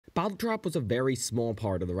Battletrap was a very small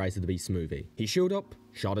part of the Rise of the Beasts movie. He showed up,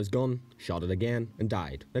 shot his gun, shot it again, and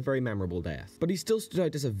died. A very memorable death. But he still stood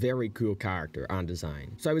out as a very cool character and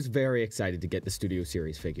design. So I was very excited to get the Studio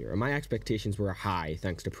Series figure, and my expectations were high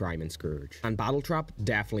thanks to Prime and Scourge. And Battletrap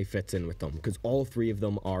definitely fits in with them, because all three of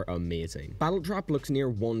them are amazing. Battletrap looks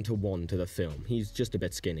near 1-to-1 to the film. He's just a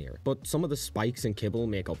bit skinnier, but some of the spikes and kibble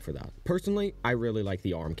make up for that. Personally, I really like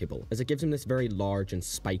the arm kibble, as it gives him this very large and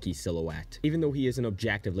spiky silhouette. Even though he is an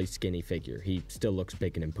objectively skinny figure, he still looks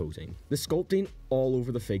big and imposing. The sculpting all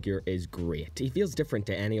over the figure is great. He feels different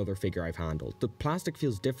to any other figure I've handled. The plastic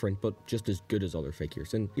feels different, but just as good as other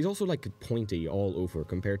figures, and he's also like pointy all over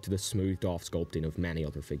compared to the smoothed off sculpting of many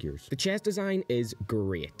other figures. The chest design is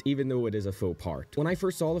great, even though it is a faux part. When I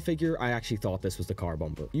first saw the figure, I actually thought this was the car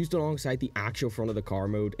bumper. Used alongside the actual front of the car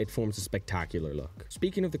mode, it forms a spectacular look.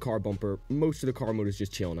 Speaking of the car bumper, most of the car mode is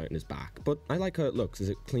just chilling out in his back, but I like how it looks as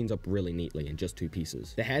it cleans up really neatly in just 2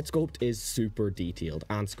 pieces. The head sculpt is super detailed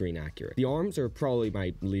and screen accurate. The arms are probably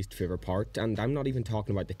my least favorite part, and I'm not even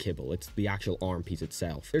talking about the kibble, it's the actual arm piece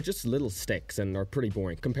itself. They're just little sticks and are pretty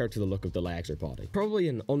boring compared to the look of the legs or body. Probably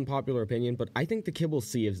an unpopular opinion, but I think the kibble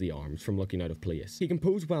saves the arms from looking out of place. He can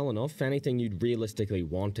pose well enough, anything you'd realistically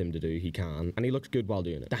want him to do he can, and he looks good while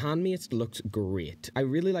doing it. The handmace looks great. I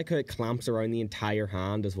really like how it clamps around the entire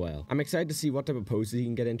hand as well. I'm excited to see what type of poses he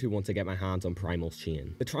can get into once I get my hands on Primal's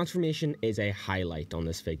chain. The transformation is a highlight on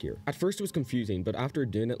this figure. At first it was confusing, but after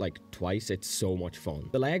doing it like twice, it's so much fun.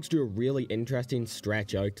 The legs do a really interesting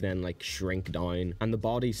stretch out to then like shrink down, and the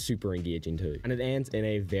body's super engaging too, and it ends in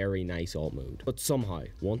a very nice alt mode. But somehow,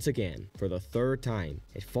 once again, for the 3rd time,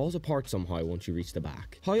 it falls apart somehow once you reach the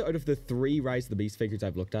back. How out of the 3 Rise of the Beast figures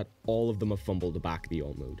I've looked at, all of them have fumbled the back of the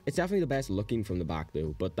alt mode. It's definitely the best looking from the back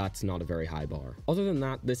though, but that's not a very high bar. Other than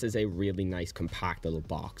that, this is a really nice compact little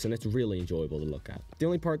box, and it's really enjoyable to look at. The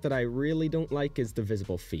only part that I really don't like is the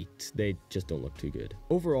visible feet. They just don't look too good.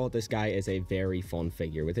 Overall, this guy is a very fun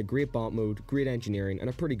figure with a great bot mode, great engineering, and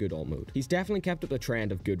a pretty good alt mode. He's definitely kept up the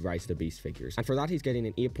trend of good Rise of the Beast figures, and for that he's getting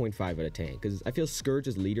an 8.5 out of 10, because I feel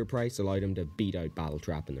Scourge's leader price allowed him to beat out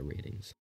Battletrap in the ratings.